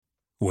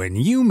When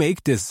you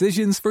make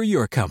decisions for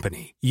your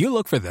company, you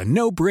look for the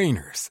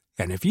no-brainers.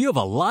 And if you have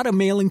a lot of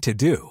mailing to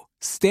do,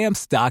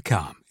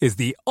 Stamps.com is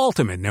the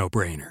ultimate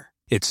no-brainer.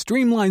 It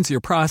streamlines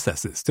your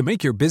processes to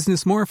make your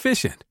business more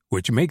efficient,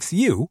 which makes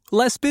you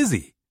less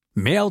busy.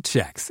 Mail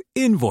checks,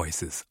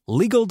 invoices,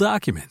 legal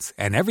documents,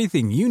 and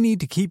everything you need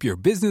to keep your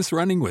business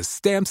running with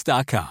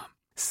Stamps.com.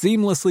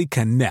 Seamlessly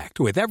connect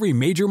with every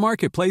major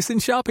marketplace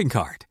and shopping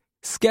cart.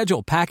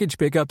 Schedule package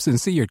pickups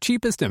and see your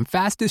cheapest and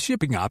fastest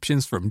shipping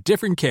options from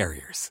different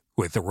carriers.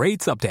 With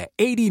rates up to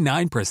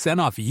 89%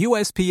 off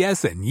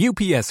USPS and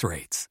UPS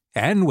rates.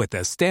 And with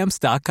the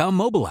Stamps.com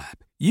mobile app,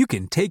 you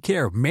can take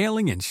care of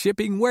mailing and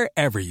shipping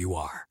wherever you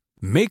are.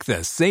 Make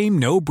the same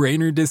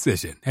no-brainer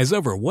decision as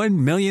over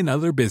 1 million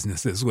other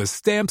businesses with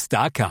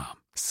Stamps.com.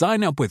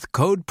 Sign up with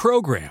code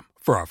PROGRAM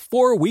for a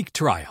 4-week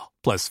trial,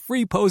 plus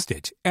free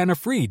postage and a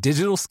free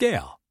digital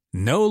scale.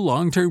 No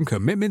long-term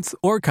commitments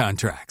or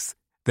contracts.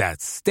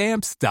 That's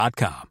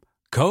Stamps.com.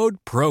 Code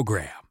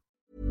PROGRAM.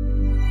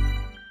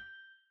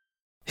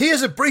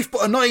 Here's a brief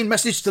but annoying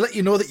message to let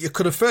you know that you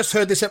could have first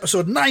heard this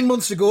episode 9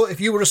 months ago if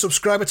you were a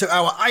subscriber to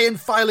our Iron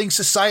Filing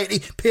Society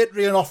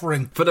Patreon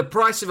offering. For the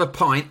price of a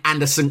pint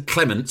and a St.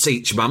 Clement's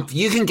each month,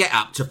 you can get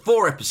up to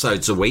 4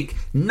 episodes a week,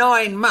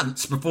 9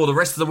 months before the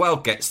rest of the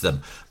world gets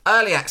them.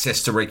 Early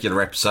access to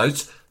regular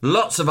episodes,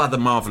 lots of other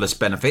marvellous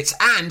benefits,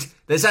 and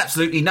there's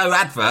absolutely no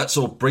adverts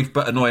or brief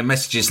but annoying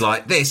messages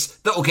like this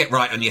that will get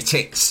right on your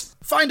ticks.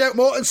 Find out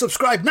more and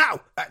subscribe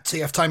now at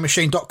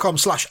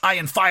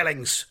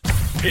tftimemachine.com/ironfilings.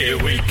 Here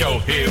we go,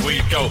 here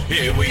we go,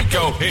 here we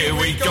go, here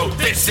we go,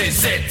 this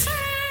is it!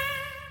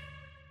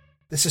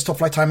 This is Top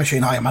Flight Time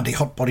Machine. I am Andy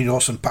Hotbody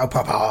Dawson. Pow,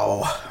 pow,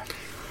 pow.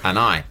 And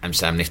I am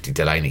Sam Nifty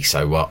Delaney,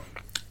 so what?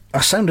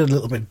 I sounded a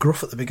little bit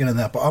gruff at the beginning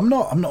there, but I'm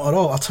not at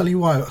all. I'll tell you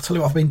why. I'll tell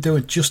you what I've been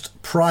doing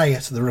just prior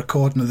to the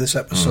recording of this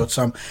episode,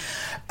 Sam.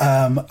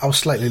 I was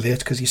slightly late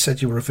because you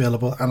said you were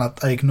available, and I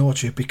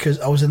ignored you because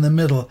I was in the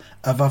middle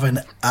of having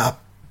a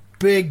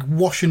big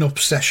washing up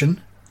session.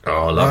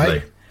 Oh, lovely.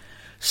 Right?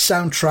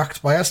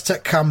 Soundtracked by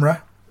Aztec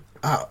Camera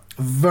at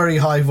very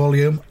high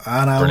volume,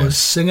 and I was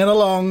singing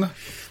along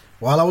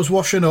while I was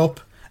washing up,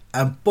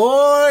 and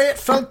boy, it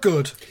felt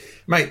good.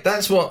 Mate,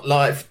 that's what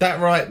life, that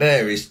right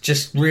there is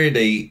just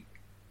really,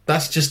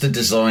 that's just a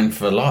design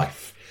for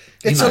life.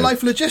 It's a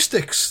life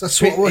logistics.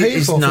 That's what we're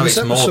here for. No, this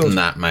it's more episode. than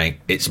that, mate.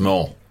 It's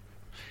more.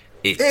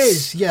 It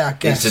is, yeah, I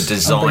guess. It's a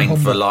design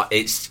for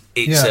life.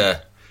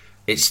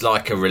 It's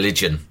like a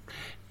religion.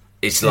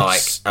 It's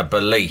like a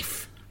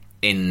belief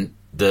in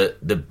the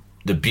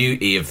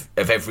beauty of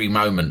every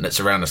moment that's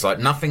around us. Like,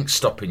 nothing's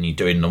stopping you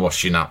doing the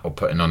washing up or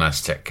putting on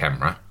Aztec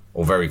Camera,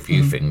 or very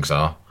few things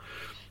are.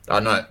 I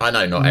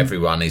know not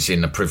everyone is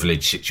in a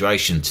privileged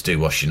situation to do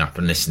washing up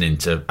and listening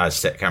to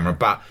Aztec Camera,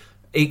 but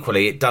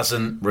equally it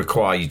doesn't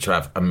require you to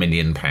have £1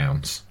 million,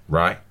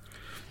 right?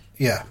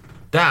 Yeah.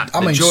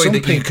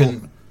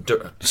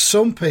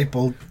 Some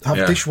people have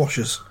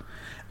dishwashers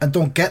and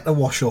don't get the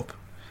wash up.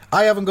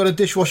 I haven't got a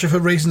dishwasher for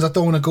reasons I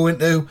don't want to go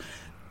into.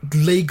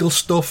 Legal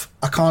stuff,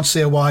 I can't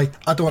say why.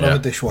 I don't have a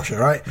dishwasher,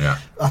 right? Yeah.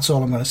 That's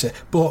all I'm going to say.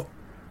 But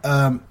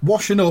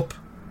washing up,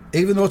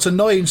 even though it's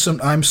annoying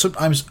sometimes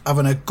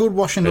having a good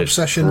washing up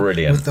session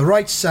with the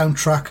right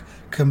soundtrack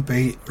can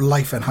be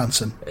life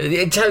enhancing.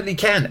 It totally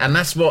can, and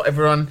that's what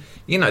everyone,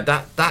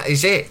 that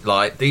is it.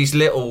 Like, these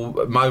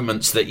little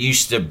moments that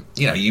used to,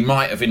 you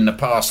might have in the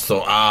past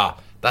thought,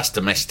 that's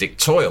domestic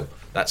toil,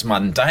 that's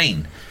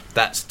mundane,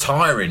 that's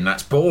tiring,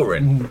 that's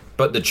boring.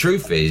 But the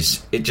truth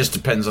is, it just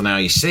depends on how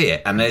you see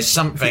it. And there's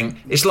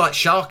something, it's like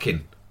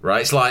sharking,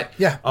 right? It's like,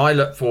 I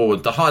look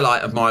forward, the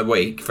highlight of my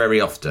week very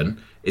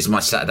often is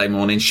my Saturday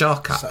morning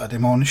shark up. Saturday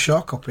morning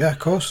shark up, yeah, of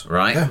course.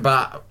 Right? Yeah.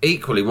 But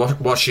equally,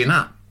 washing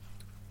up.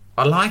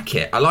 I like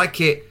it. I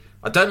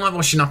don't like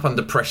washing up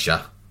under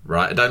pressure,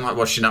 right? I don't like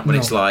washing up when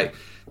it's like,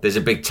 there's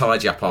a big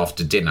tidy up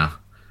after dinner.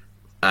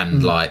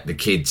 And like the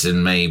kids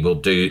and me will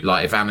do,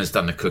 like if Anna's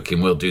done the cooking,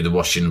 we'll do the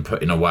washing and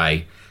putting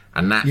away.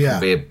 And that can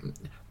be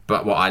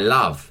but what I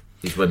love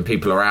is when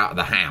people are out of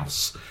the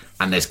house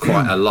and there's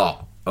quite a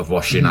lot of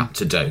washing up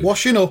to do.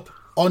 Washing up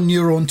on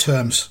your own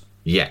terms.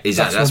 Yeah,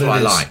 exactly. That's what I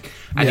like.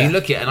 And you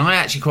look at, and I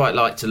actually quite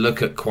like to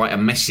look at quite a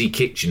messy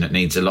kitchen that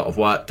needs a lot of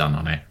work done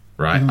on it,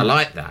 right? I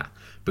like that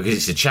because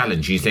it's a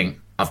challenge. You think,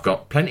 I've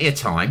got plenty of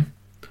time.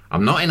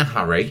 I'm not in a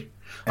hurry.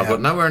 I've got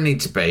nowhere I need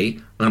to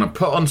be. I'm going to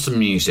put on some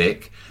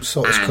music.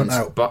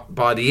 But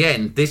by the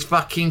end, this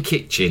fucking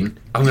kitchen,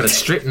 I'm going to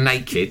strip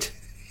naked,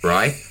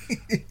 right?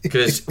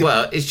 Because,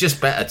 well, it's just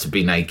better to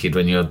be naked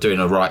when you're doing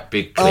a right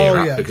big clear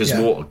up because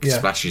water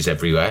splashes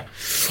everywhere.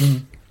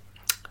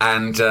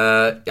 And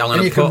I'm going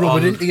to you can rub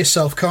it into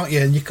yourself, can't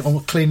you? And you can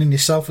cleaning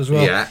yourself as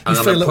well. Yeah, you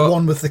feel at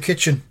one with the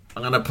kitchen.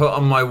 I'm going to put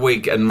on my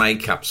wig and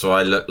makeup so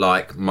I look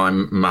like my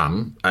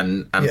mum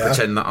and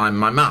pretend that I'm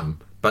my mum,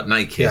 but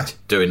naked,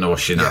 doing the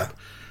washing up.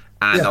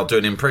 And I'll do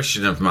an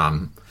impression of my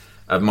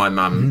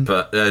mum,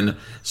 but then,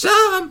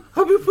 Sam,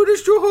 have you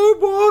finished your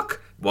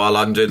homework? While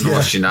I'm doing the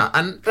washing up.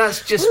 And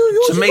that's just,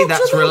 to me,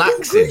 that's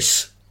relaxing.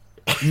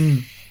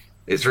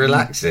 It's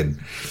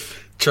relaxing.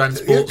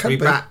 transports me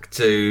back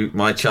to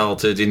my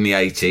childhood in the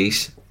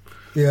 80s.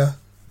 Yeah.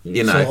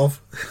 You know. Sort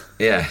of.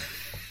 Yeah.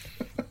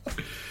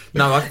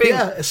 No, I think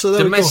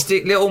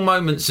domestic little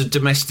moments of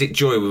domestic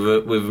joy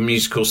with a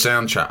musical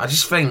soundtrack. I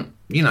just think,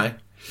 you know,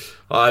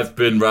 I've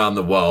been round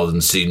the world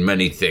and seen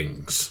many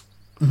things.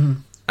 Mm-hmm.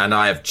 And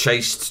I have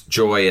chased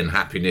joy and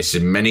happiness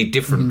in many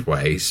different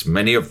ways,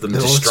 many of them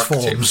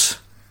destructive.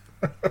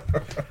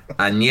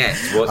 And yet,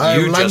 what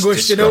you just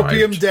languished described...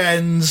 in opium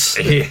dens.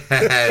 Yeah.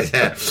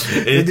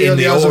 In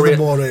the hours of the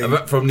morning.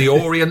 From the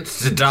Orient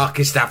to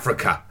darkest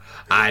Africa,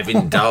 I've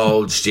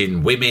indulged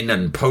in women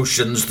and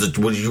potions that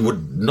you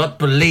would not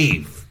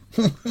believe.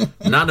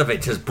 None of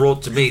it has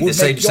brought to me the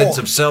same sense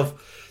of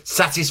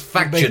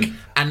self-satisfaction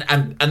and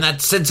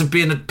that sense of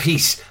being at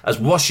peace as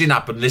washing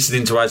up and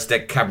listening to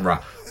Aztec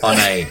Camera on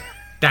a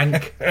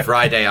dank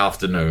Friday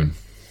afternoon.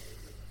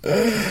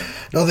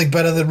 Nothing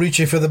better than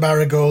reaching for the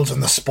marigolds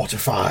and the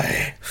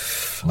Spotify.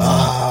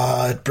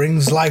 It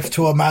brings life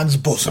to a man's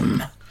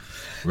bosom.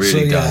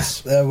 Really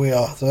does. There we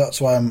are. So that's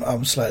why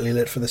I'm slightly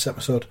late for this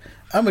episode.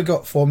 And we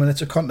got 4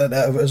 minutes of content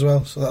out of it as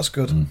well, so that's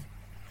good.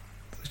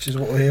 Which is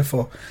what we're here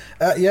for.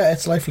 Yeah,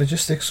 it's Life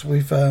Logistics.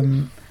 We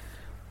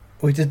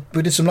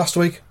did some last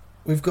week.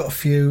 We've got a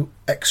few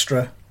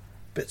extra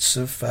bits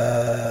of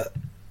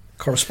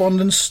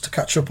correspondence to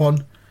catch up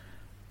on.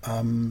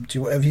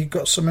 Have you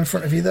got some in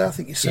front of you there? I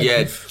think you said.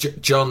 Yeah,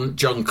 John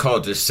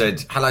Codd has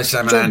said, hello,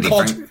 Sam and John Andy.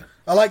 Codd.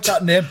 I like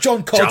that name,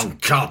 John Codd. John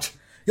Codd.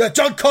 Yeah,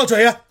 John Codd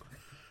here.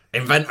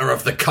 Inventor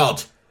of the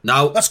cod.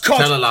 No, that's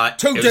cod. Tell a lie.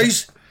 2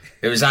 Ds.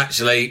 It was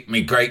actually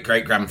my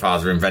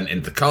great-great-grandfather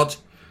invented the cod.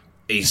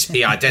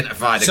 He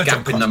identified a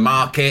gap in the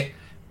market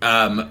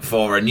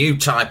for a new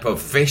type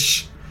of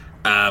fish,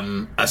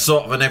 a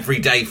sort of an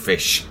everyday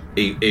fish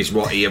is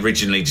what he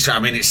originally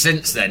described. I mean,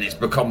 since then it's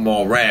become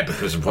more rare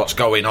because of what's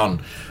going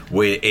on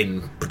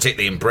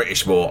particularly in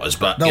British waters,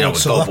 but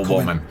with global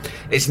warming.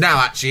 It's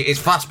now it's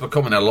fast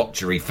becoming a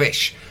luxury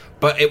fish.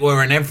 But it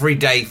were an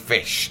everyday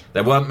fish.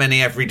 There weren't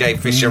many everyday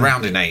fish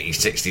around in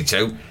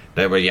 1862.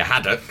 There were your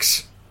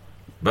haddocks.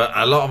 But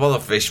a lot of other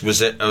fish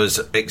was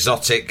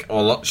exotic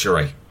or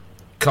luxury.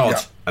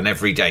 Cod, an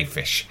everyday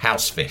fish.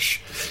 House fish.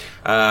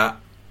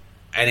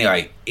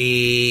 Anyway,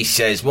 he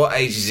says, what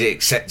age is it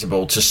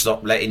acceptable to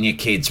stop letting your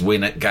kids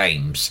win at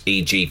games,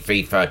 e.g.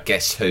 FIFA,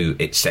 Guess Who,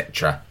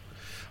 etc.?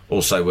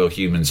 Also, will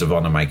Humans of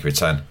Honour make a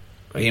return?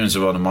 Humans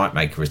of Honour might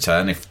make a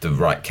return if the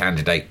right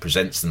candidate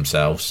presents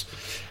themselves.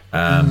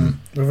 We're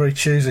very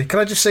choosy. Can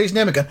I just say his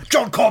name again?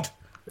 John Codd!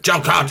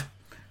 John Codd!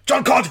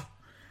 John Codd!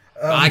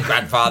 My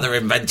grandfather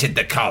invented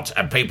the cod,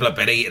 and people have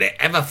been eating it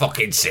ever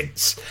fucking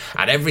since.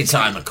 And every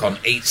time a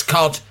cunt eats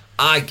cod,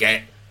 I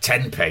get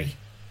 10p.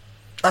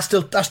 I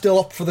still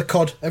opt for the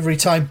cod every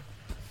time.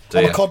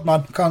 I'm a cod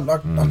man. I can't,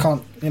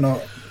 I'm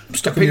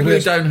stuck in your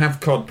ways. People who don't have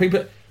cod,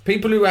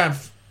 people who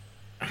have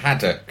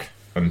haddock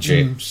and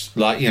chips,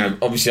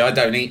 obviously I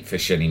don't eat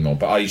fish anymore,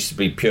 but I used to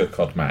be pure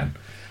cod man.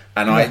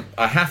 And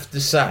I have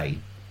to say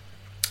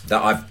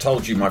that I've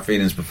told you my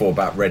feelings before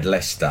about Red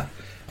Leicester.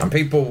 And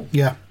people...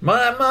 Yeah.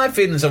 My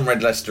feelings on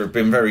Red Leicester have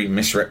been very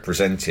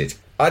misrepresented.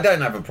 I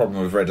don't have a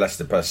problem with Red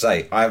Leicester per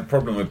se. I have a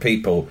problem with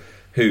people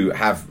who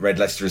have Red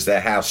Leicester as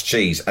their house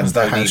cheese and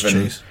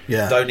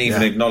don't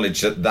even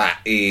acknowledge that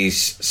is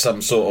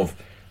some sort of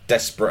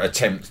desperate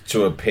attempt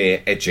to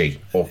appear edgy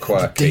or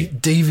quirky.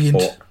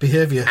 Deviant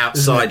behaviour.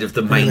 Outside of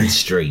the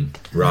mainstream,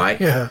 right?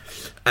 Yeah.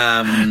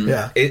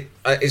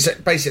 It's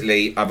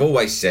basically, I've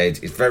always said,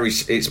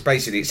 it's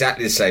basically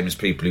exactly the same as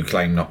people who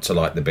claim not to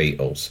like the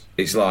Beatles.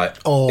 It's like,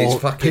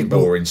 it's fucking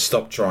boring,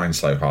 stop trying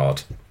so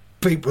hard.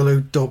 People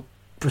who don't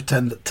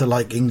pretend to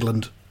like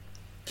England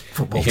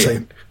football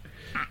team.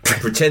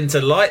 Pretend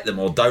to like them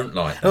or don't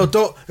like them?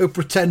 Who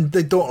pretend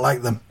they don't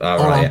like them or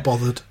aren't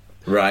bothered.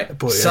 Right,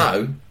 but,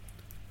 so,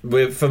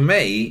 for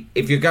me,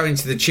 if you're going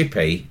to the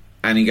chippy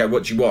and you go,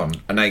 what do you want?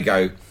 And they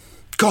go...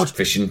 Cod.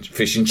 Fish and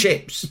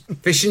chips.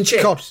 Fish and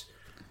chips. Cod.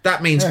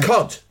 That means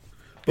cod.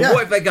 But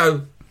what if they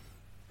go,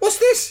 what's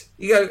this?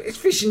 You go, it's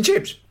fish and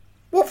chips.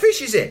 What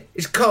fish is it?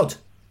 It's cod.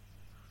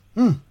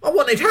 I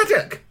wanted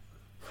haddock.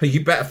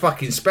 You better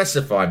fucking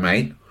specify,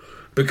 mate.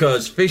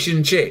 Because fish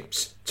and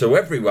chips, to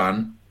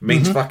everyone,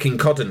 means fucking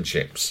cod and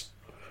chips.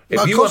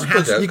 If you want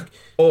haddock,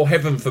 or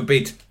heaven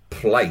forbid,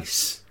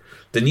 place,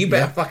 then you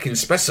better fucking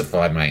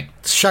specify, mate.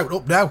 Shout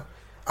up now.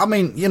 I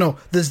mean,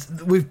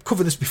 we've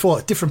covered this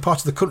before. Different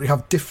parts of the country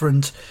have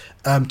different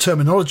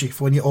terminology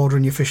for when you're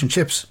ordering your fish and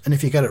chips. And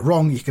if you get it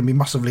wrong, you can be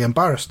massively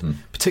embarrassed,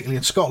 particularly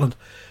in Scotland.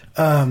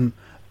 And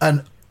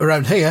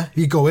around here,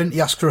 you go in,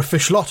 you ask for a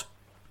fish lot.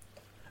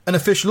 And a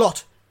fish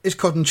lot is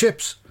cod and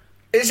chips.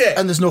 Is it?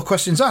 And there's no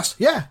questions asked.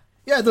 Yeah,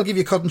 they'll give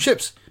you cod and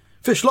chips.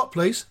 Fish lot,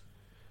 please.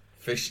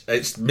 Fish,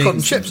 it means cod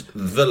and chips.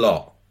 The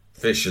lot.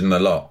 Fish and the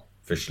lot.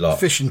 Fish lot.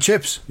 Fish and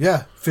chips,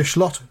 yeah. Fish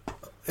lot.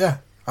 Yeah.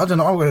 I don't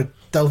know, I'm going to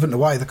delve into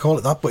why they call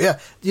it that, but yeah,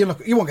 you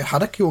won't get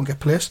haddock, you won't get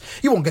plaice,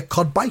 you won't get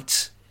cod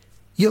bites.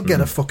 You'll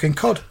get a fucking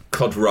cod.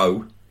 Cod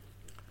roe?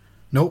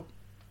 Nope.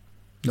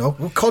 No.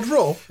 Well, cod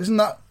roe, isn't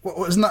that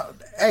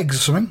eggs or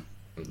something?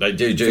 They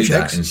do fish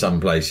that eggs in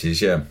some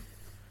places, yeah.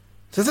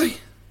 Do they?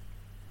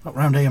 Not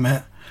round here,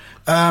 mate.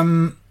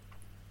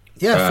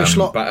 Fish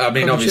lot. But I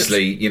mean,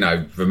 obviously,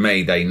 chips. For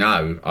me, they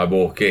know I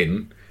walk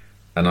in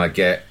and I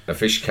get a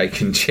fish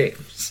cake and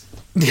chips.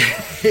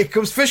 Here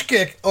comes fish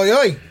cake. Oi,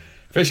 oi.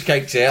 Fish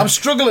cake's here. I'm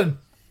struggling.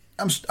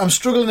 I'm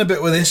struggling a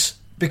bit with this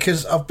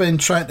because I've been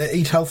trying to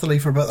eat healthily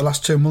for about the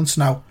last 2 months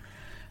now.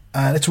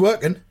 And it's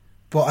working,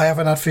 but I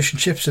haven't had fish and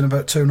chips in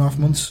about 2.5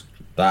 months.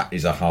 That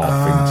is a hard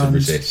thing to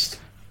resist.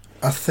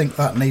 I think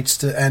that needs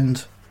to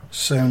end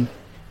soon.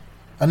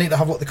 I need to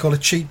have what they call a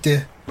cheat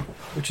day,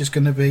 which is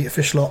going to be a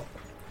fish lot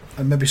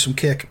and maybe some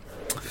cake.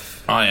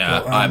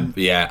 I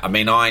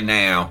mean, I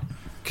now,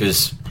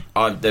 because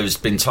there's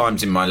been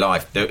times in my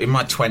life, in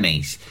my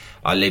 20s,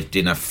 I lived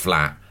in a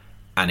flat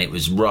and it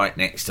was right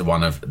next to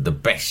one of the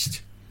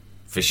best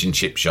fish and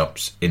chip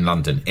shops in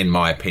London, in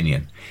my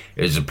opinion.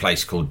 It was a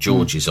place called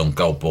George's on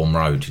Goldbourne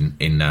Road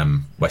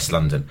in West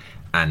London.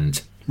 And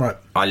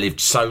I lived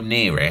so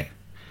near it.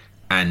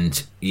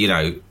 And,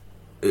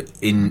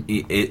 in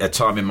a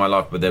time in my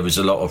life where there was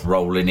a lot of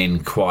rolling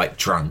in quite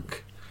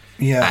drunk.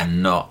 Yeah.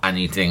 And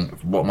you think,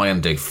 what am I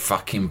going to do?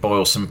 Fucking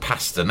boil some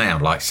pasta now,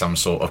 like some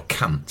sort of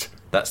cunt.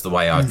 That's the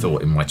way I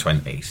thought in my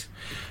 20s,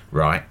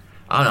 right?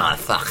 I'm not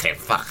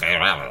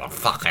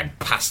fucking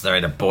pasta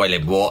in a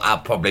boiling water. I'll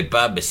probably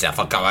burn myself.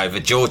 I'll go over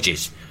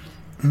George's.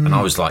 And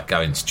I was like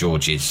going to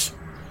George's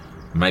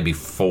maybe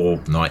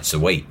 4 nights a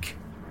week.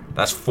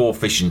 That's 4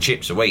 fish and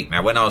chips a week.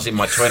 Now, when I was in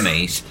my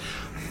 20s,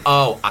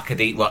 I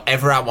could eat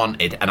whatever I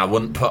wanted and I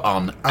wouldn't put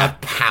on a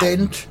pound.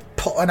 Didn't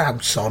put an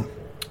ounce on.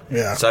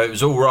 Yeah. So it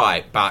was all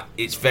right, but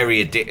it's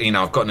very addictive.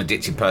 I've got an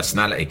addictive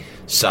personality.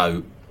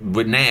 So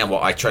now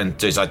what I try and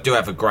do is I do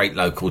have a great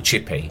local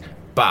chippy,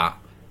 but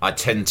I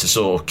tend to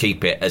sort of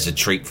keep it as a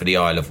treat for the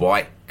Isle of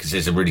Wight because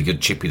there's a really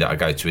good chippy that I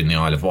go to in the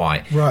Isle of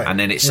Wight. Right. And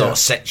then it's sort of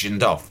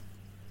sectioned off.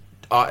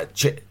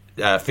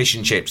 Fish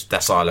and chips,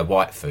 that's Isle of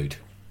Wight food.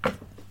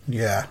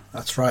 Yeah,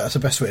 that's right. That's the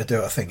best way to do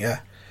it, I think,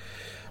 yeah.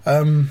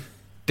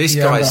 This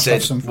guy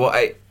said,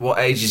 what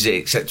age is it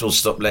acceptable to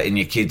stop letting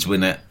your kids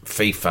win at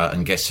FIFA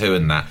and Guess Who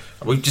and that?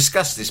 We've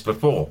discussed this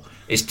before.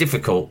 It's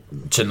difficult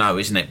to know,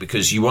 isn't it?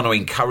 Because you want to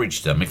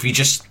encourage them. If you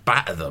just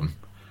batter them,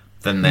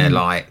 then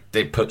they're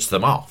it puts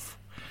them off.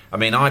 I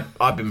mean,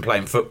 I've been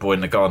playing football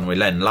in the Garden with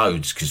Len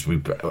loads because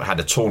we had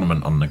a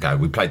tournament on the go.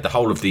 We played the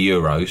whole of the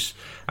Euros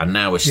and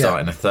now we're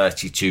starting a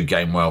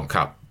 32-game World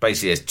Cup.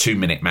 Basically, there's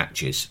 2-minute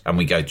matches and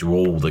we go through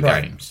all the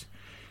games.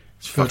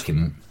 It's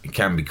it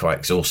can be quite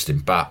exhausting,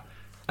 but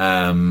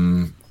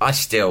I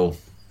still...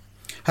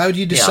 How do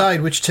you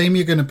decide which team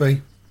you're going to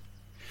be?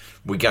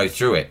 We go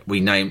through it.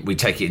 We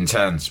take it in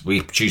turns.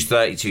 We choose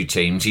 32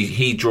 teams.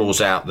 He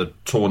draws out the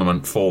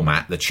tournament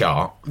format, the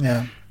chart.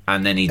 Yeah.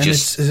 And then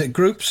is it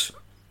groups?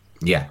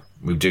 Yeah.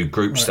 We do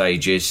group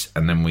stages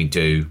and then we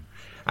do...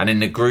 And in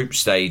the group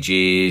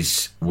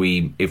stages,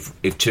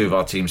 if 2 of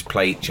our teams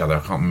play each other, I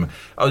can't remember...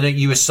 Oh, no,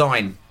 you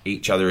assign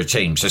each other a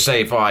team. So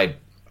say if I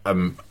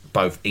am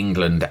both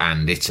England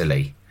and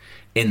Italy...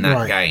 In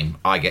that game,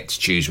 I get to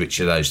choose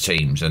which of those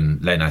teams,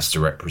 and Len has to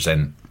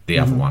represent the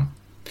other one.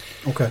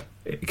 Okay.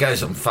 It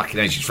goes on fucking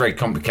age. It's very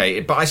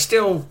complicated, but I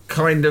still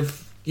kind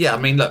of... Yeah, I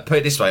mean, look, put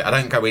it this way. I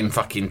don't go in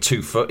fucking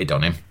 2-footed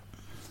on him.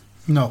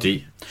 No. Do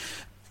you?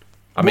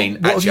 I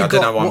mean, actually, I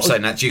don't know why I'm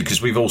saying that to you,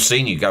 because we've all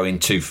seen you go in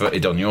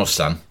 2-footed on your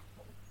son.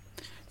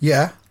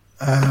 Yeah.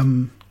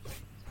 But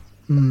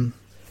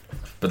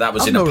that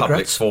was in a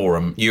public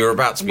forum. You were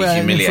about to be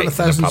humiliated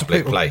in a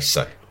public place,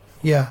 so...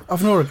 Yeah,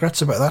 I've no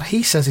regrets about that.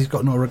 He says he's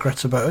got no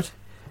regrets about it.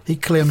 He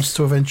claims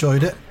to have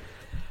enjoyed it.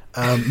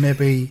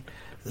 Maybe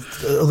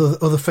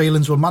other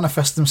feelings will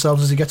manifest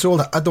themselves as he gets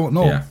older. I don't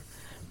know. Yeah.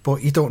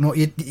 But you don't know.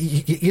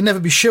 You never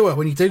be sure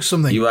when you do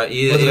something.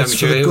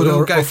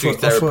 We'll go through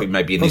therapy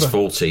maybe in his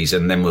 40s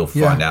and then we'll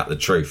find out the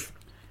truth.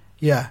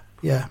 Yeah.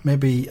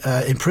 Maybe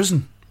in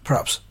prison,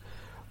 perhaps.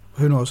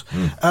 Who knows?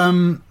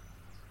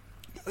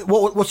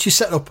 What's your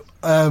setup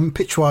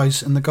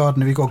pitch-wise in the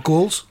garden? Have you got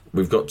goals?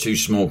 We've got 2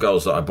 small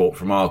goals that I bought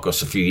from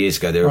Argos a few years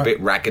ago. They're a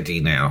bit raggedy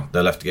now.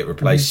 They'll have to get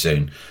replaced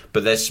soon.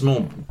 But they're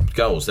small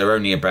goals. They're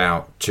only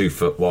about 2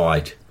 foot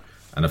wide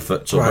and a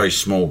foot tall. Very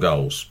small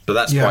goals. But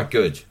that's quite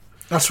good.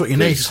 That's what you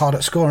need. It's hard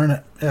at score, isn't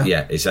it?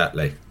 Yeah,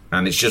 exactly.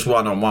 And it's just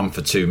 1-on-1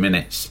 for 2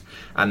 minutes.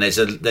 And there's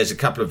a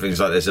couple of things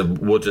like there's a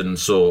wooden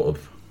sort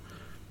of...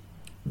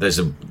 There's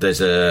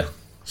a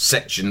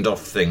sectioned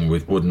off thing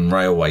with wooden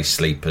railway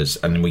sleepers,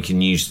 and we can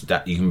use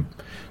that.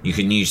 You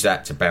can use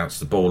that to bounce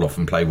the ball off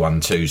and play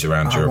 1-2s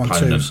around your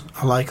opponent.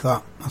 I like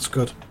that. That's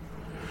good.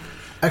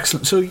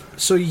 Excellent.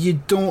 So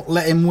you don't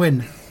let him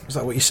win? Is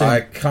that what you're saying? I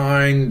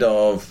kind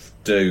of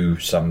do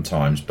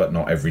sometimes, but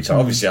not every time.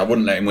 Obviously, I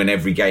wouldn't let him win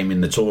every game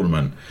in the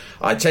tournament.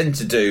 I tend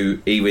to do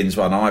he wins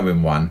one, I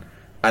win one.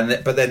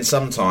 But then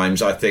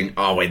sometimes I think,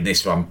 I'll win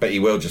this one, but he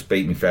will just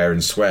beat me fair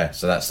and square.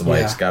 So that's the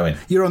way it's going.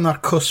 You're on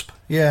that cusp.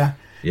 Yeah.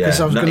 Yeah.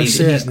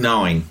 He's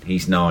 9.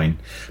 He's 9.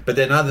 But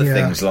then other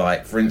things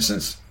like, for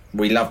instance...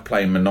 We love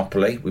playing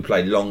Monopoly. We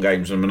play long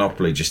games of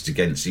Monopoly just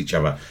against each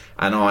other.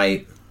 And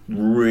I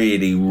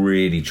really,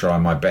 really try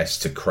my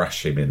best to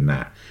crush him in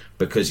that.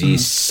 because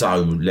he's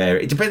so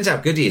leery. It depends how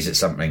good he is at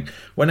something.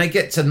 When they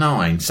get to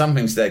 9, some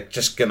things they're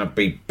just going to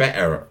be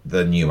better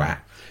than you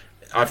at.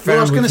 I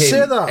was going to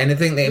say that.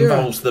 Anything that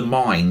involves the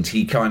mind,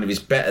 he kind of is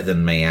better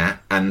than me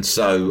at, and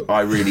so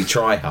I really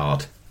try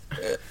hard.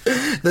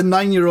 The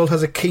 9-year-old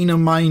has a keener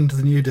mind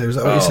than you do, is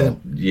that what you're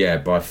saying? Yeah,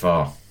 by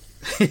far.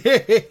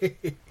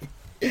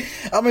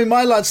 I mean,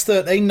 my lad's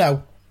 13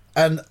 now,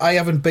 and I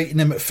haven't beaten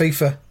him at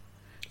FIFA,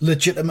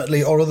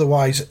 legitimately or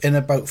otherwise, in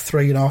about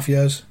 3.5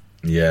 years.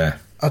 Yeah.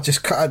 I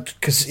just can't,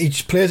 because he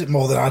just plays it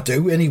more than I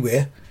do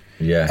anyway.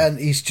 Yeah. And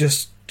he's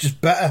just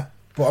better.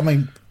 But I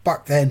mean,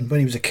 back then, when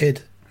he was a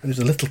kid, when he was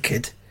a little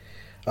kid,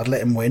 I'd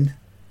let him win.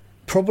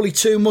 Probably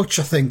too much,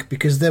 I think,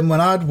 because then when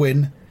I'd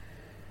win,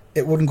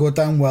 it wouldn't go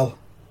down well.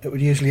 It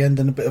would usually end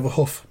in a bit of a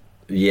huff.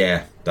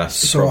 Yeah,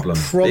 that's the problem.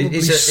 I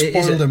probably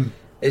spoiled him.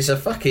 It's a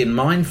fucking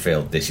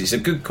minefield, this. It's a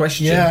good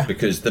question,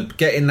 because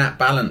getting that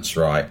balance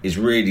right is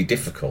really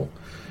difficult.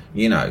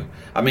 You know,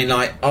 I mean,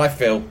 like, I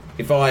feel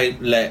if I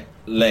let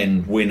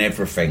Len win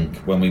everything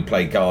when we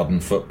play garden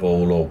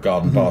football or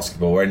garden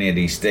basketball or any of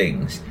these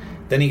things,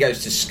 then he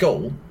goes to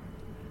school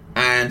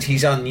and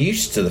he's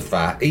unused to the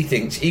fact, he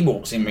thinks, he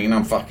walks in thinking,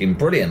 I'm fucking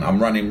brilliant, I'm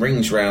running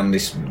rings around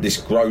this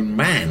grown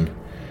man,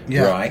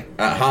 right,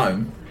 at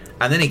home,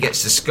 and then he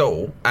gets to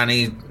school and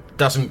he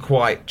doesn't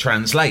quite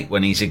translate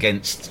when he's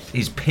against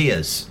his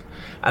peers,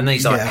 and then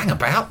he's like, hang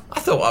about, I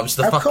thought I was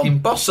the fucking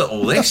boss at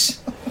all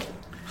this.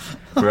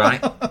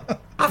 Right,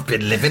 I've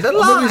been living a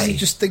lie. Maybe he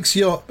just thinks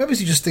you're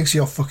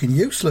fucking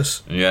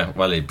useless. Yeah,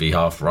 well, he'd be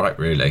half right,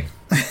 really.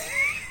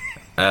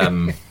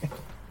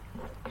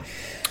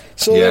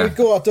 So there we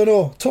go. I don't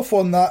know. Tough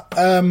one, that.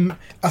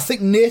 I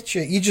think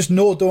nature, you just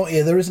know, don't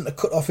you? There isn't a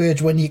cut-off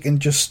age when you can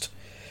just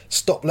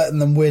stop letting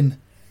them win.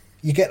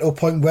 You get to a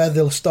point where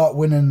they'll start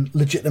winning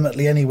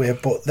legitimately anyway,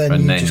 but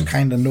then you just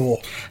kind of know.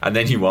 And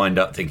then you wind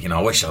up thinking,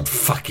 I wish I'd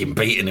fucking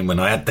beaten him when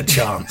I had the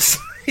chance.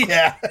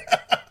 Yeah.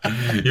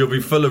 You'll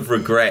be full of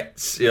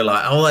regrets. You're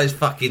like, all those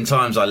fucking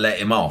times I let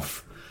him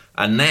off,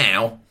 and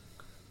now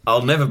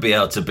I'll never be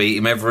able to beat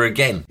him ever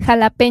again.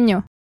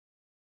 Jalapeño.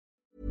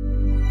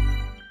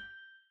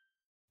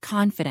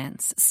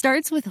 Confidence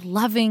starts with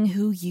loving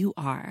who you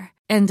are.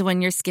 And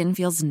when your skin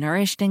feels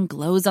nourished and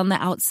glows on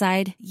the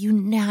outside, you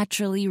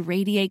naturally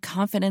radiate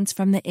confidence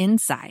from the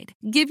inside.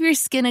 Give your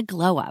skin a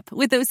glow up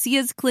with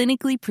Osea's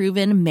clinically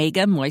proven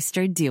Mega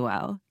Moisture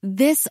Duo.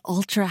 This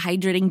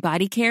ultra-hydrating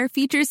body care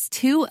features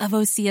 2 of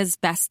Osea's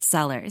best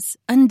sellers,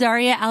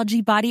 Undaria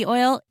Algae Body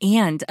Oil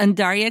and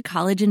Undaria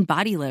Collagen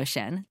Body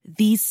Lotion.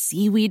 These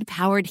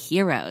seaweed-powered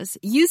heroes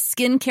use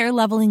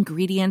skincare-level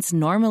ingredients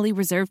normally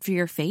reserved for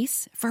your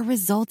face for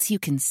results you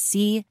can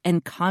see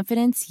and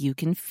confidence you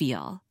can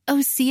feel.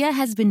 Osea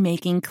has been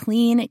making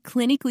clean,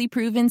 clinically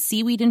proven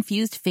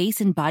seaweed-infused face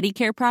and body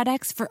care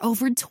products for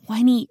over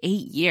 28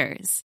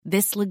 years.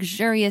 This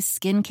luxurious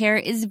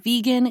skincare is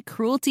vegan,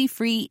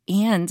 cruelty-free,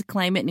 and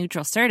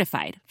climate-neutral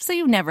certified, so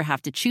you never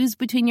have to choose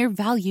between your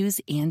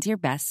values and your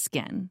best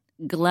skin.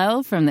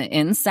 Glow from the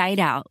inside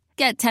out.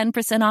 Get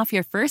 10% off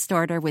your first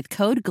order with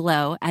code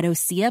GLOW at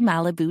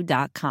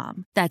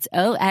OseaMalibu.com. That's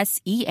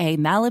OSEA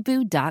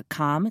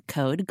Malibu.com,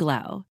 code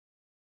GLOW.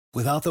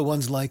 Without the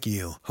ones like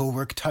you, who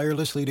work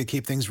tirelessly to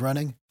keep things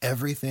running,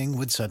 everything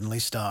would suddenly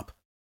stop.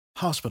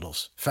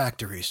 Hospitals,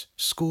 factories,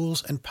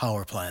 schools, and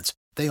power plants,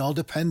 they all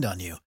depend on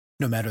you.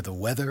 No matter the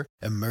weather,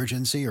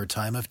 emergency, or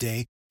time of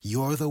day,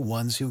 you're the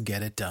ones who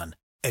get it done.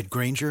 At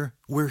Grainger,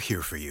 we're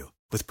here for you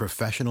with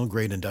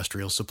professional-grade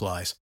industrial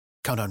supplies.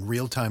 Count on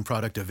real-time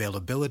product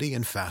availability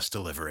and fast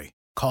delivery.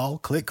 Call,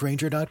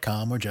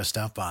 clickgrainger.com, or just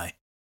stop by.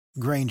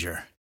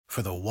 Grainger,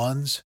 for the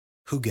ones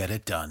who get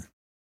it done.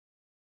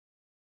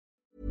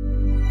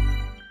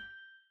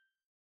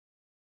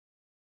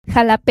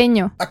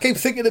 Jalapeño. I keep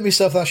thinking to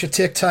myself that I should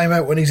take time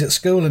out when he's at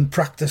school and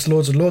practice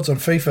loads and loads on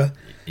FIFA.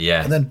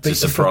 Yeah, and then beat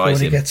the fucker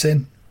when he gets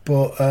in.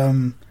 But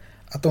I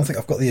don't think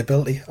I've got the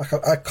ability.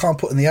 I can't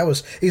put in the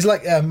hours. He's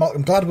like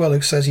Malcolm Gladwell,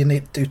 who says you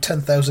need to do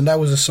 10,000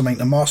 hours or something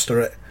to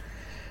master it.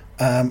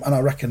 And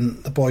I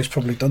reckon the boy's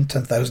probably done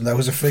 10,000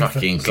 hours of FIFA.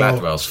 Fucking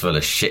Gladwell's full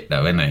of shit,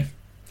 though, isn't he?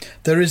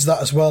 There is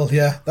that as well,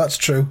 yeah, that's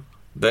true.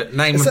 But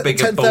name a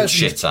bigger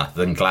bullshitter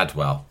than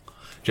Gladwell.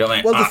 Do you know what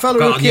I mean? Well, the fella I've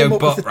got who a came new up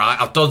book, with right?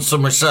 I've done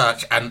some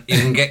research, and you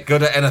can get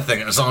good at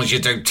anything as long as you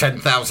do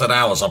 10,000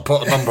 hours. I'll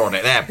put a number on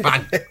it there,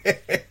 bang.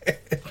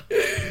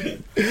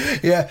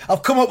 Yeah,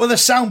 I've come up with a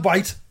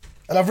soundbite,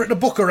 and I've written a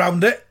book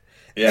around it.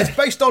 Yeah. It's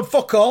based on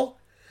fuck all,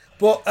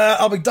 but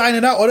I'll be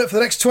dining out on it for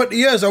the next 20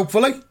 years,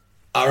 hopefully.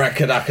 I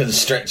reckon I can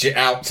stretch it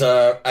out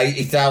to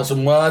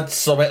 80,000 words,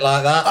 something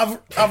like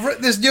that. I've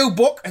written this new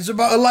book. It's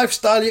about a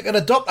lifestyle you can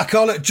adopt. I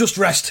call it Just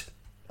Rest.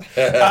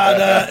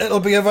 And it'll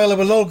be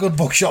available in all good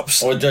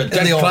bookshops. Or a dead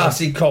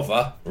classy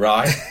cover,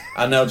 right?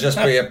 And there'll just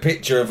be a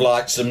picture of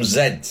like some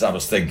Zeds, I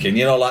was thinking.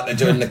 You know, like they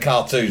do in the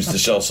cartoons to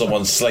show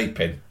someone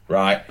sleeping,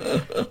 right?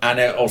 And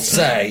it'll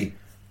say,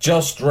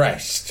 Just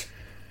Rest.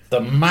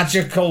 The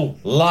magical,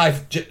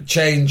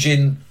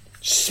 life-changing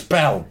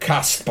spell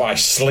cast by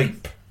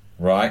sleep,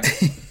 right?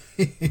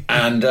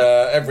 And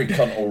every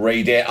cunt will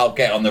read it. I'll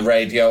get on the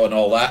radio and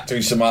all that,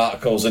 do some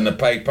articles in the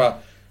paper.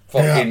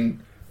 Fucking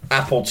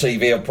Apple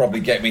TV will probably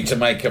get me to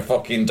make a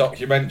fucking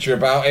documentary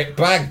about it.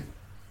 Bang!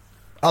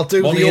 I'll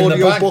do Money the in the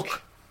audio bank.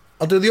 book.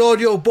 I'll do the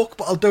audio book,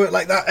 but I'll do it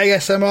like that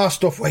ASMR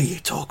stuff where you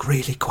talk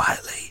really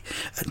quietly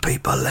and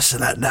people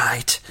listen at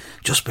night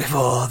just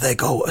before they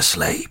go to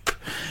sleep.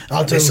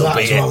 I'll do This'll that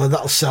be as well, it. and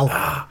that'll sell.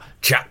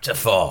 Chapter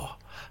 4.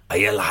 Are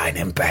you lying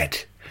in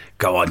bed?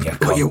 Go on, you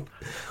cunt.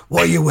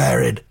 What are you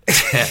wearing?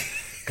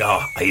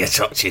 Go. Are you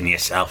touching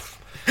yourself?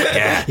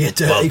 Yeah. You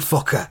dirty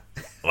fucker.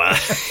 Well,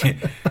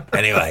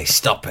 anyway,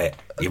 stop it.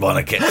 You want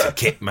to get to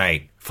kip,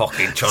 mate?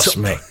 Fucking trust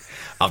me.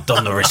 I've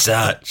done the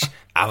research.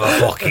 Have a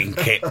fucking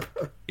kip.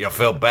 You'll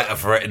feel better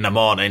for it in the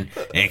morning,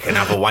 and you can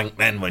have a wank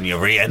then when you're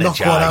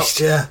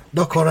re-energised.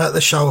 Knock one out of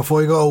the shower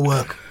before you go to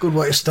work. Good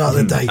way to start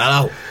the day.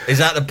 Hello. Is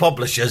that the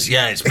publishers?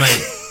 Yeah, it's me.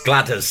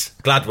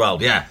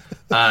 Gladwell, yeah.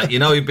 You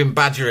know you've been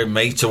badgering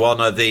me to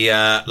honour the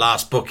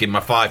last book in my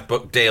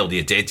 5-book deal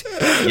you did.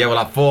 Yeah, well,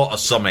 I thought of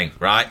something,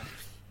 right?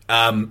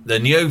 The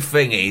new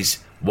thing is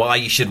why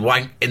you should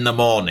wank in the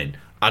morning.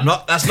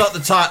 That's not the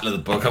title of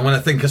the book. I'm going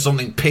to think of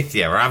something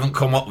pithier. I haven't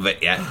come up with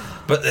it yet.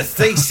 But the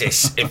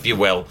thesis, if you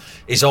will,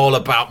 is all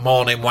about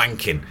morning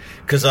wanking.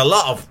 Because a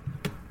lot of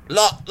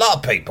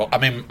people, I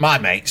mean, my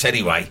mates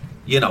anyway,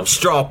 you know,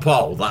 straw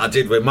poll that I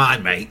did with my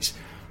mates,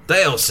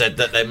 they all said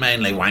that they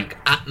mainly wank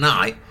at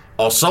night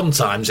or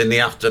sometimes in the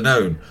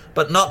afternoon,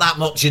 but not that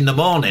much in the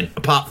morning,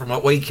 apart from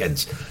at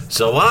weekends.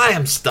 So I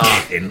am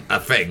starting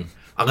a thing.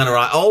 I'm going to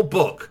write a whole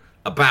book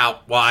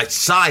about why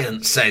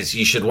science says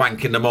you should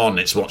wank in the morning.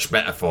 It's much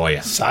better for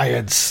you.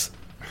 Science.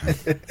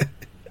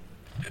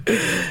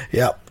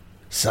 Yep.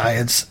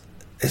 Science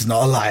is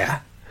not a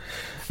liar.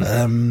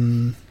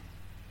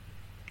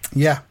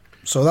 Yeah.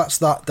 So that's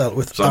that dealt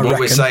with. So what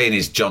we're saying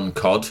is John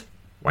Codd,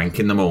 wank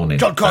in the morning.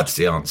 John Codd. That's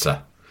the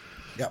answer.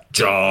 Yep.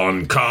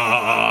 John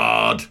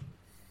Codd.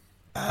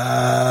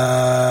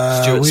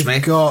 Stuart Smith.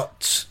 We've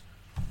got...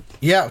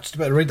 Yeah, just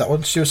about to read that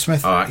one. Stuart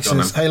Smith. All right, he go on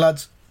says, then. "Hey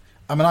lads,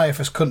 I'm an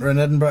IFS cunter in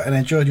Edinburgh and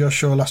enjoyed your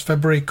show last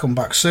February. Come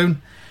back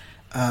soon."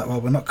 Well,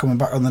 we're not coming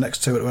back on the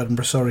next tour to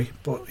Edinburgh, sorry,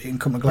 but you can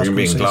come to We're Glasgow.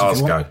 going to be in if you want.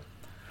 Glasgow.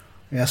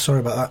 Yeah, sorry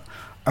about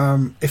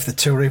that. If the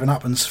tour even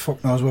happens,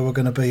 fuck knows where we're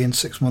going to be in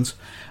 6 months.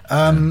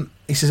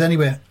 He says,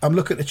 "Anyway, I'm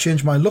looking to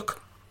change my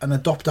look and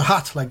adopt a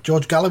hat like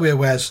George Galloway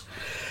wears.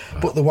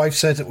 But the wife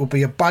said it would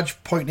be a badge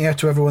pointing out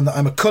to everyone that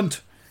I'm a cunt.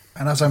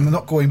 And as I'm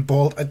not going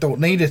bald, I don't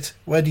need it.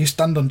 Where do you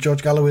stand on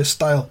George Galloway's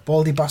style?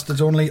 Baldy bastards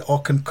only,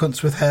 or can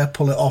cunts with hair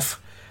pull it off?"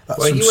 That's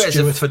Well, from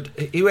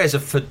he wears a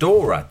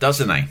fedora,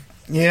 doesn't he?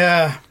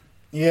 Yeah.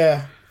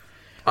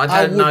 I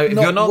don't know. If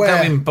you're not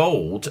going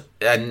bald,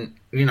 and,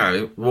 you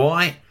know,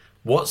 why?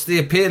 What's the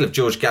appeal of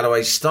George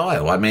Galloway's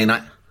style? I mean,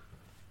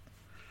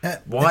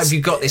 why have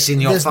you got this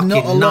in your fucking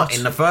nut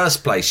in the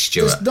first place,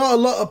 Stuart? There's not a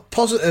lot of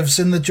positives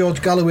in the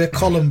George Galloway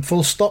column,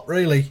 full stop,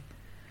 really.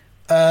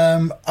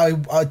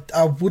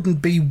 I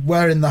wouldn't be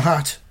wearing the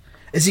hat.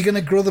 Is he going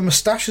to grow the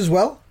moustache as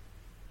well?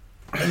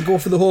 And go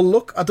for the whole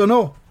look? I don't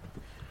know.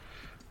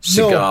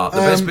 Cigar. The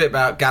best bit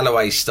about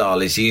Galloway's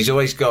style is he's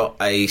always got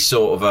a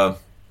sort of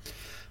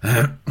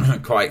a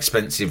quite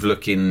expensive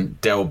looking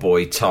Del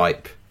Boy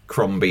type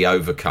Crombie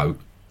overcoat.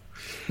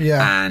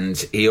 Yeah. And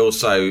he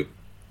also,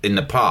 in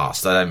the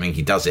past, I don't think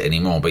he does it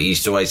anymore, but he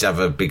used to always have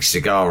a big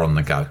cigar on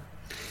the go.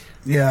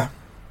 Yeah.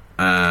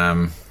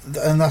 Um,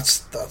 And that's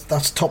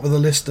top of the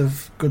list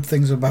of good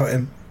things about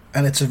him,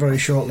 and it's a very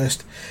short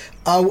list.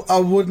 I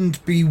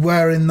wouldn't be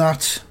wearing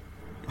that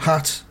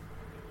hat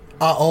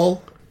at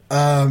all.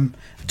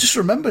 Just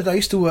remembered I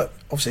used to work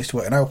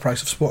in Our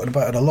Price. I've spoken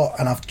about it a lot,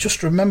 and I've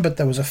just remembered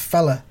there was a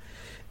fella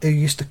who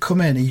used to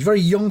come in. He's a very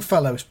young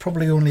fellow. He was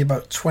probably only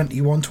about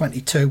 21,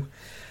 22,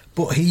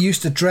 but he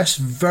used to dress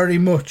very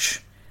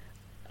much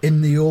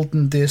in the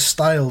olden days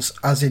styles,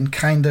 as in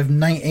kind of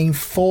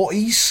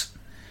 1940s.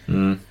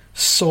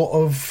 Sort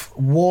of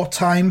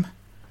wartime,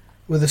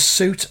 with a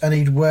suit, and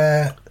he'd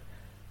wear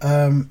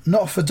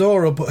not a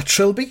fedora but a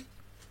trilby.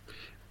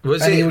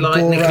 Was And he it would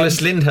like go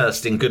Nicholas around-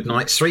 Lyndhurst in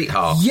Goodnight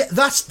Sweetheart? Yeah,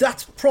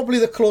 that's probably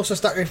the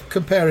closest I could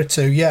compare it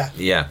to. Yeah,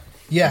 Yeah.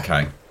 yeah.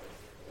 Okay.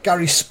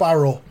 Gary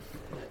Sparrow.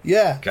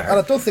 Yeah, Gary. and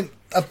I don't think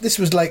this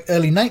was like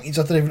early 90s.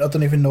 I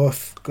don't even know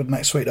if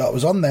Goodnight Sweetheart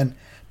was on then,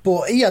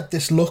 but he had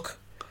this look,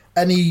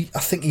 and I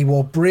think he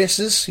wore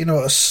braces. You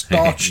know, a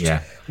starched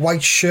Yeah.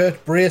 white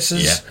shirt,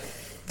 braces. Yeah.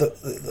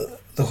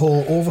 The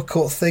whole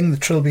overcoat thing, the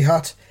trilby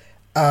hat,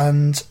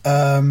 and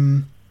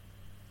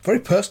very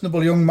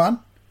personable young man.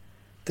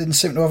 Didn't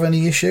seem to have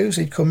any issues.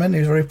 He'd come in, he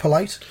was very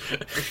polite.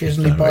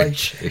 Occasionally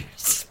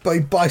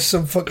buy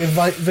some fucking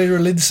Vera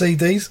Lynn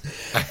CDs.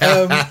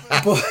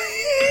 But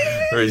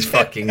Or his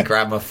fucking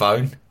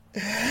gramophone.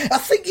 I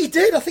think he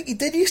did.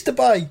 He used to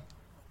buy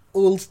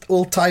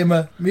old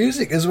timer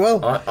music as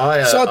well.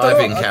 I've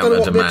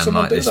encountered a man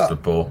like this that.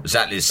 before.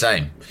 Exactly the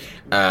same.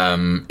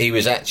 He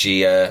was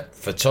actually a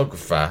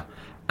photographer,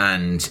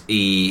 and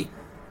we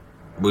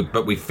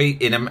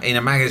in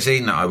a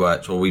magazine that I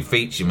worked for, we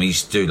featured him. We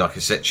used to do like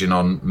a section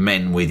on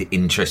men with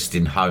interest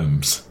in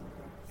homes.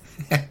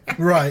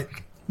 Right.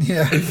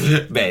 Yeah.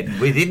 Men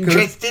with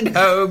interest in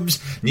homes.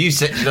 New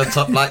section on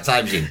Top Flight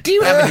Time Machine. Do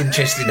you have an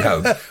interest in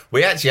home?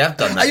 We actually have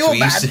done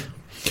that.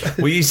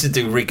 We used to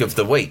do Rig of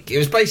the Week. It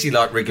was basically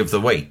like Rig of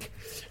the Week.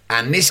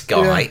 And this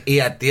guy, he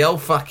had the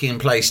old fucking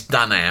place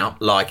done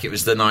out like it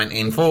was the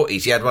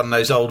 1940s. He had one of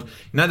those old,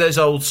 those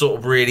old sort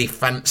of really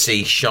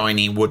fancy,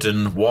 shiny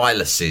wooden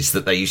wirelesses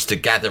that they used to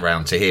gather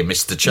around to hear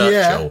Mr.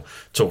 Churchill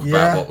talk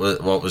about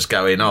what was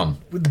going on.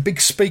 With the big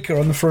speaker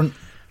on the front.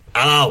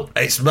 Hello,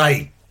 it's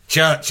me,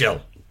 Churchill,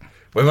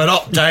 with an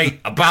update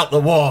about the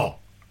war.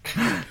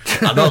 I'm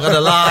not going to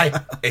lie,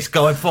 it's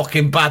going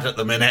fucking bad at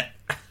the minute.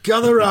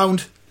 Gather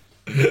round.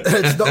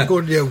 It's not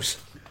good news.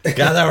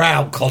 Gather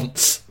round,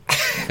 cunts.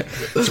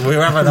 So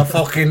we're having a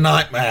fucking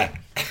nightmare.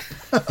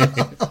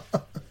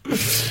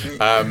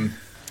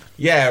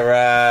 He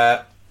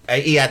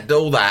had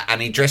all that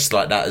and he dressed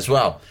like that as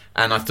well.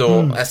 And I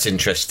thought, that's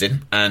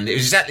interesting. And it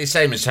was exactly the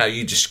same as how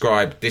you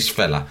described this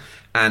fella.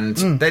 And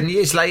then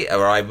years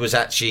later, I was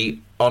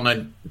actually on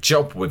a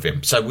job with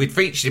him. So we'd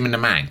featured him in the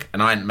mag,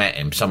 and I hadn't met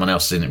him. Someone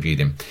else interviewed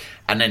him.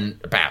 And then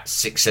about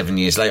 6-7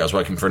 years later, I was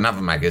working for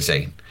another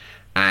magazine.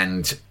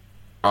 And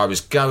I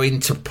was going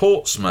to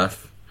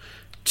Portsmouth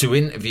to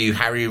interview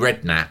Harry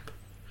Redknapp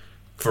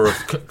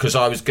because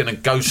I was going to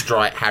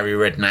ghostwrite Harry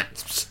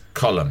Redknapp's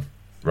column,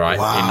 right,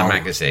 in the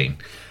magazine.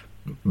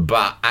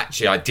 But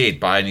actually I did,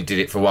 but I only did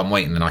it for 1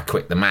 week and then I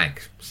quit the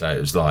mag. So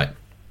it was like,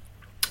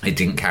 it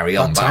didn't carry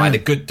on. But I had a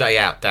good day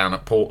out down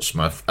at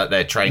Portsmouth at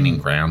their training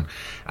ground,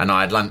 and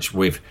I had lunch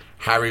with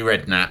Harry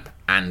Redknapp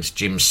and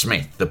Jim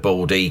Smith, the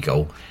bald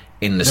eagle,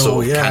 in the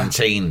sort of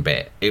canteen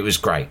bit. It was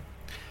great.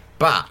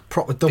 But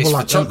proper double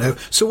act, don't know.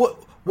 So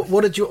what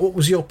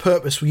was your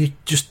purpose? Were you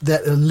just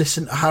there to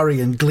listen to Harry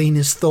and glean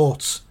his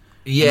thoughts?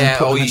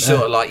 Yeah, or you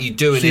sort of like, you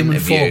do an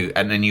interview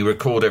and then you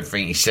record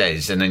everything he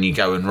says and then you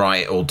go and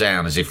write it all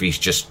down as if he's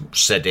just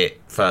said it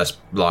first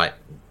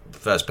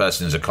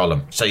person as a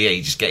column. So yeah,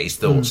 you just get his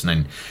thoughts and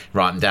then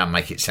write them down,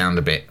 make it sound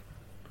a bit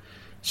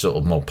sort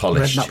of more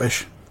polished.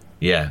 Redknappish.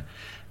 Yeah.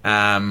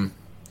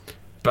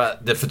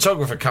 But the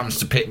photographer comes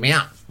to pick me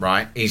up,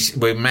 right?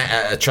 We met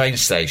at a train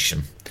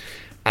station.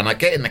 And I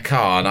get in the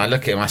car and I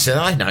look at him. I said,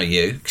 I know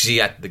you, because he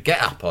had the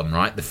get-up on,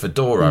 right? The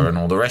fedora and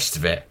all the rest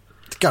of it.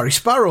 It's Gary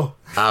Sparrow.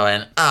 I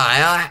went,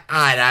 I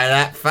know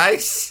that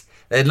face.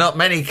 There's not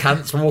many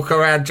cunts walk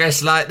around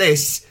dressed like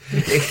this.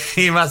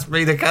 He must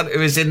be the cunt who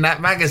was in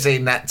that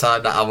magazine that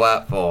time that I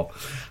worked for.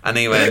 And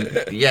he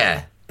went,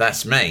 yeah,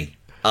 that's me.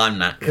 I'm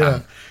that cunt.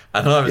 Yeah.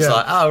 And I was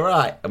like, oh,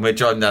 right. And we're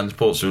driving down to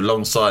Portsmouth,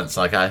 long silence.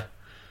 I go,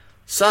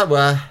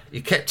 so,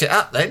 you kept it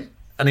up then?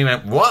 And he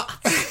went, what?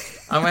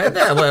 I went,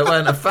 no, well, it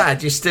weren't a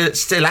fad. You're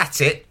still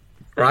at it,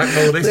 right,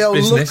 for all this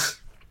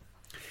business.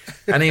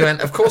 And he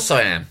went, of course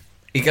I am.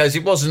 He goes,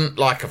 it wasn't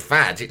like a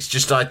fad. It's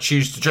just I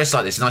choose to dress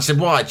like this. And I said,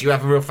 why? Do you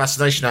have a real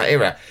fascination with that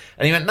era?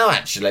 And he went, no,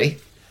 actually,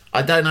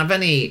 I don't have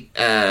any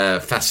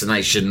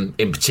fascination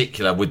in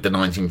particular with the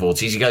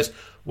 1940s. He goes,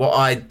 what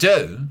I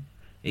do,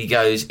 he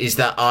goes, is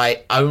that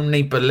I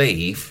only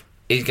believe...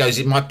 He goes,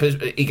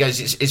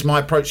 it's my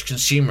approach to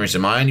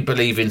consumerism. I only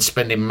believe in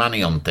spending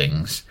money on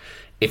things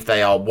if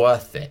they are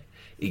worth it.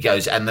 He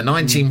goes, and the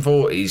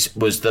 1940s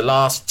was the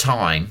last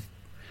time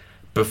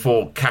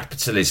before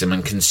capitalism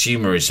and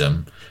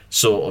consumerism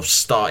sort of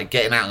started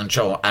getting out of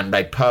control, and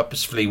they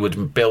purposefully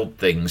would build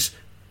things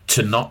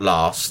to not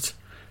last,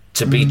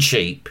 to be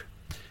cheap,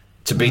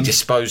 to be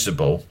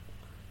disposable,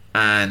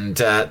 and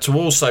to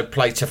also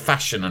play to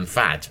fashion and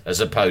fad, as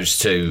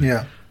opposed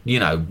to, you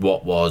know,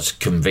 what was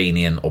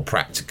convenient or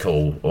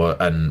practical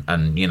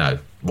and you know,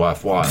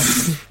 worthwhile.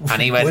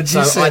 And he went,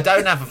 so I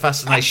don't have a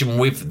fascination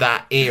with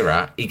that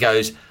era. He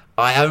goes,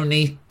 I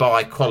only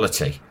buy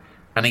quality.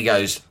 And he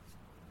goes,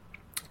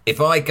 if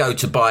I go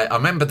to buy... I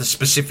remember the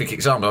specific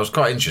example. I was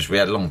quite interested. We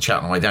had a long chat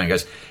on the way down. He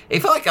goes,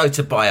 if I go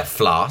to buy a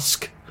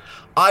flask,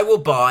 I will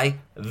buy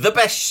the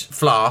best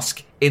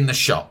flask in the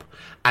shop.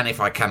 And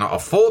if I cannot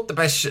afford the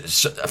best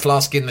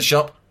flask in the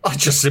shop, I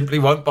just simply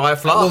won't buy a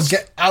flask.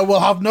 I will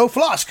have no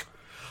flask.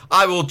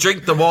 I will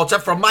drink the water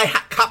from my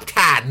cupped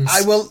hands.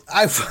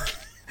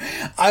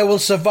 I will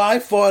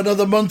survive for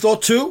another month or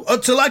two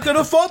until I can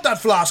afford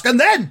that flask. And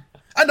then,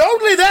 and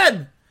only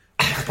then,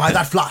 I'll buy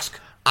that flask.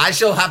 I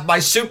shall have my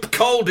soup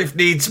cold if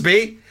needs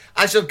be.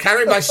 I shall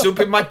carry my soup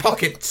in my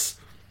pockets.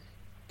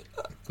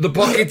 The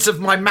pockets of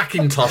my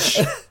Macintosh.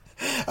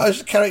 I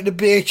was carrying the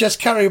VHS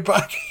carrier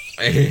bag.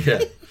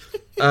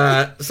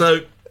 So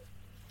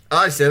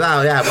I said,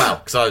 oh, yeah, well,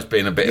 because I was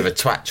being a bit of a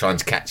twat trying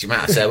to catch him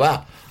out. I said,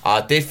 well,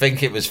 I did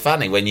think it was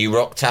funny when you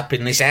rocked up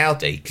in this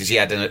Audi, because he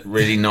had a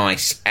really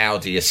nice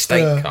Audi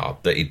estate car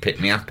that he'd picked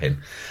me up in.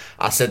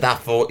 I said, I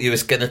thought you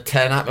was going to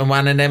turn up in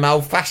one of them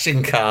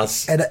old-fashioned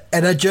cars. In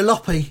a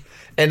jalopy.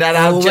 In that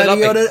old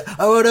jalopy.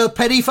 On a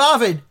penny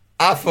farthing.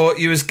 I thought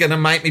you was going to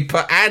make me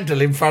put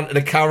handle in front of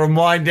the car and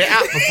wind it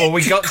up before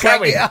we got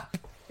going.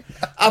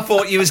 I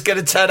thought you was going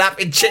to turn up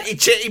in chitty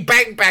chitty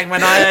bang bang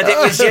when I heard it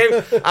was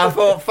you. I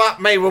thought, fuck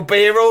me, we'll be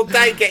here all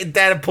day getting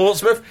down to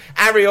Portsmouth.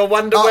 Harry will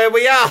wonder where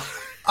we are.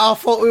 I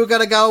thought we were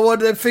going to go on one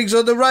of them things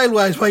on the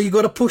railways where you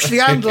got to push the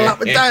handle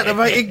up and down to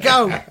make it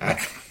go.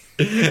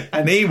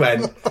 And he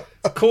went,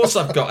 of course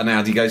I've got an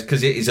Audi. He goes,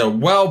 because it is a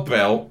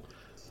well-built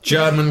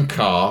German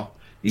car.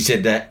 He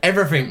said that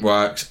everything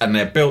works and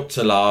they're built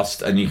to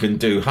last and you can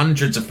do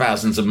hundreds of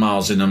thousands of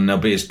miles in them and they'll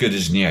be as good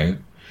as new.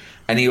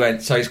 And he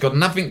went, so it's got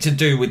nothing to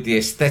do with the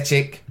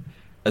aesthetic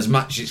as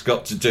much as it's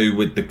got to do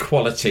with the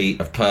quality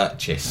of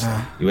purchase.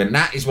 He went,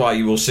 that is why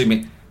you will see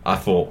me. I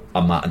thought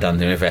I might have done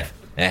the if.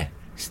 Yeah,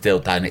 still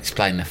don't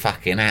explain the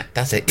fucking act,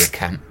 does it, you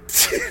cunt?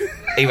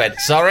 He went,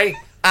 sorry?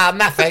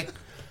 Nothing.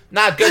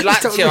 No, good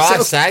luck to you,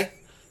 I'd say.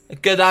 A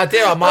good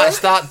idea. I might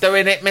start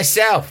doing it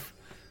myself.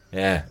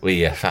 Yeah, with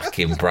your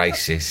fucking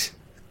braces.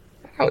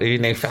 What do you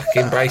need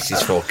fucking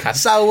braces for, cunt?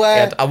 So,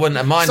 I wouldn't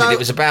have minded. It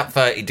was about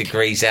 30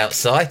 degrees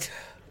outside.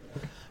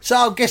 So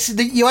I'm guessing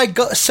that you ain't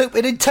got a Super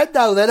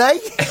Nintendo then, eh?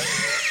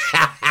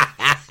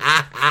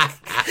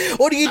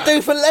 What do you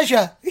do for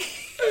leisure?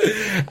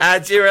 How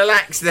do you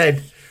relax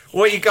then?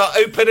 What you got,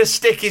 open a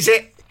stick, is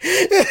it?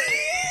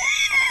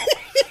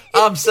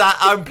 I'm sat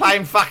home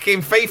playing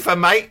fucking FIFA,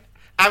 mate.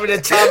 Having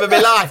the time of my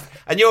life.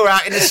 And you're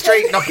out in the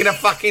street knocking a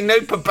fucking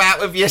noop about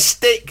with your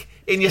stick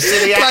in your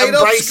silly hat and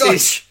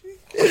braces.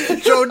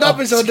 Throwing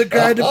numbers on the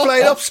ground and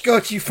playing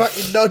hopscotch, you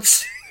fucking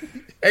nuts.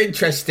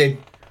 Interesting.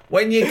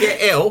 When you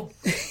get ill,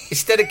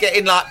 instead of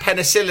getting like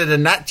penicillin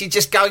and that, you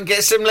just go and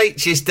get some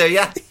leeches, do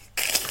you?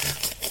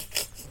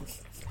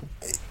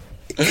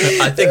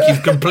 I think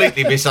you've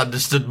completely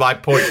misunderstood my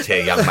point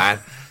here, young man.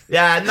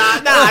 Yeah,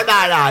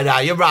 no,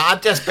 you're right. I'm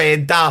just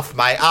being daft,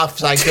 mate. I'll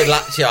say good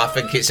luck to you. I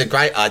think it's a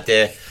great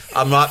idea.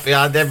 I'm right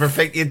behind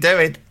everything you're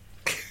doing.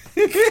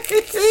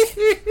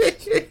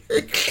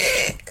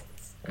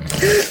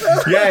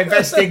 Yeah,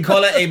 invest in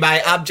quality,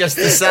 mate. I'm just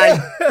the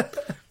same.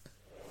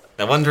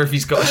 I wonder if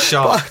he's got a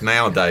shark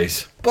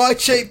nowadays. Buy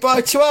cheap,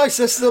 buy twice.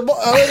 That's the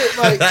motto, isn't it,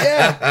 mate?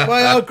 Yeah.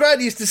 My old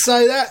granny used to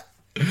say that.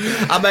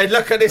 I mean,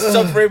 look at this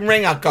sovereign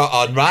ring I've got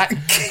on, right?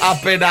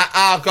 I've been at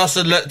Argos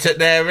and looked at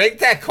their ring.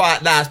 They're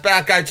quite nice, but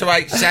I go to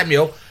H.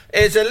 Samuel.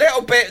 It's a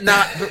little bit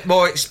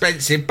more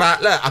expensive,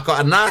 but look, I've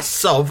got a nice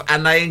sov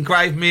and they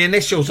engraved me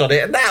initials on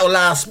it, and that'll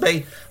last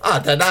me, I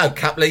don't know, a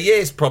couple of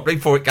years probably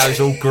before it goes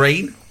all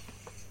green.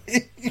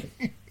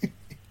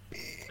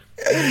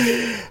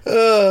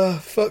 Oh,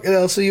 fucking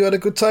hell. So you had a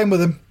good time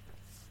with him?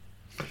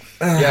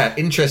 Yeah,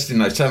 interesting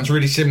though. Sounds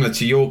really similar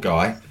to your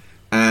guy.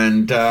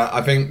 And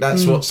I think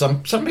that's what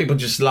some people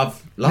just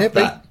love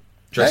that.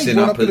 Dressing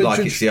up like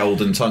it's the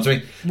olden times. I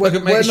mean, we're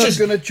not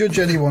going to judge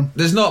anyone.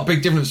 There's not a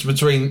big difference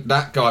between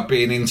that guy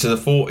being into the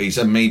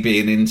 40s and me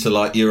being into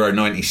like Euro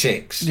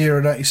 96.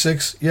 Euro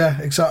 96,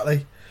 yeah,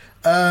 exactly.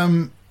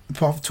 Apart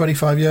from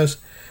 25 years.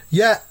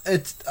 Yeah,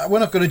 we're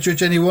not going to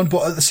judge anyone,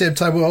 but at the same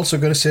time, we're also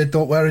going to say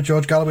don't wear a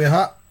George Galloway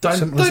hat.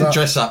 Don't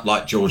dress up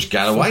like George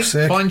Galloway.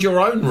 Find your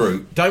own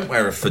route. Don't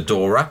wear a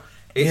fedora.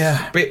 It's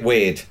a bit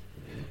weird.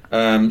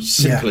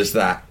 Simple as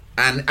that.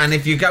 And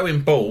if you're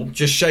going bald,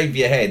 just shave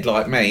your head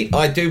like me.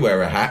 I do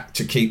wear a hat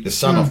to keep the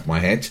sun off my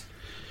head.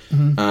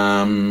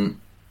 Mm-hmm.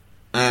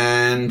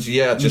 And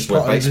yeah, just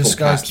wear baseball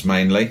caps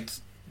mainly.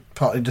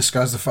 Partly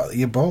disguise the fact that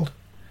you're bald.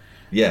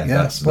 Yeah,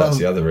 that's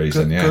the other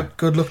reason.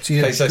 Good luck to you.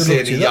 In case I see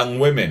any young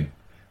women.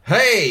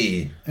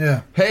 Hey,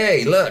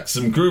 look,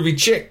 some groovy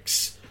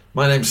chicks.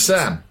 My name's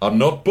Sam. I'm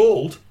not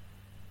bald.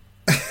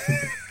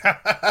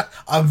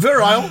 I'm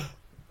virile.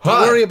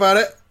 Don't worry about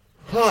it.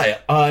 Hi,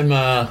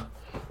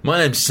 my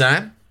name's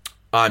Sam.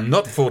 I'm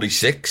not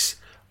 46.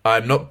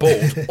 I'm not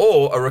bald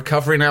or a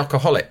recovering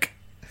alcoholic.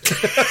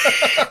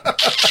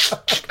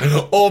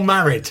 Or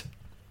married.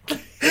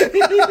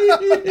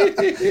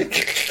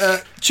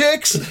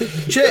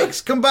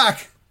 Chicks, come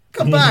back.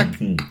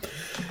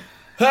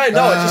 Hey,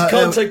 no, I just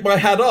can't take my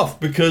hat off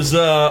because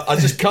I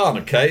just can't,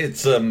 okay?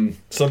 It's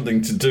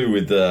something to do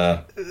with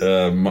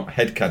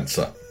head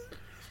cancer.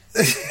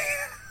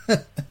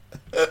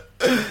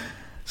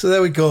 So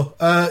there we go.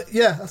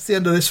 Yeah, that's the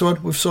end of this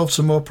one. We've solved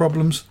some more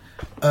problems.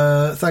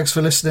 Thanks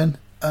for listening.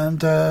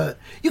 And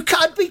you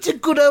can't beat a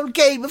good old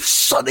game of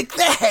Sonic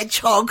the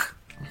Hedgehog.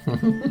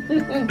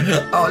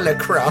 Oh,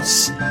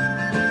 lacrosse.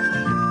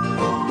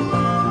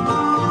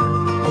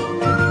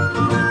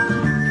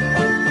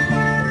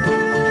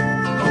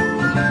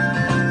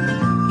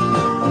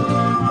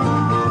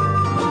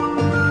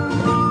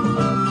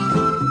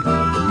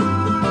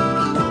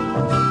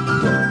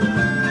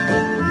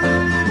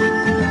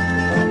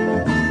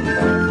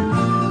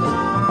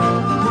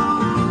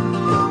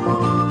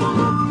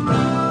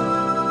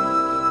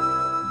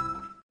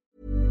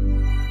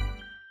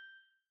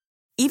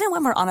 Even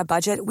when we're on a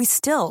budget, we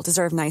still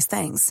deserve nice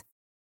things.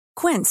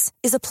 Quince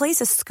is a place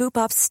to scoop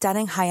up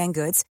stunning high-end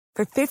goods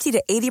for 50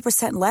 to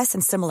 80% less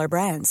than similar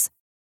brands.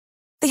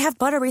 They have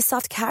buttery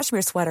soft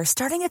cashmere sweaters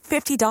starting at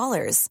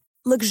 $50,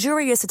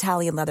 luxurious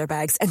Italian leather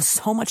bags, and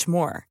so much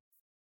more.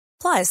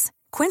 Plus,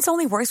 Quince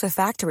only works with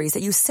factories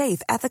that use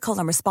safe, ethical,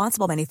 and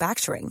responsible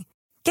manufacturing.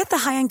 Get the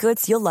high-end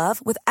goods you'll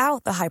love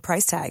without the high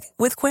price tag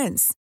with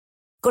Quince.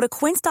 Go to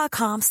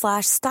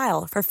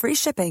quince.com/style for free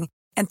shipping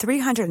and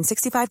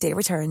 365-day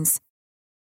returns.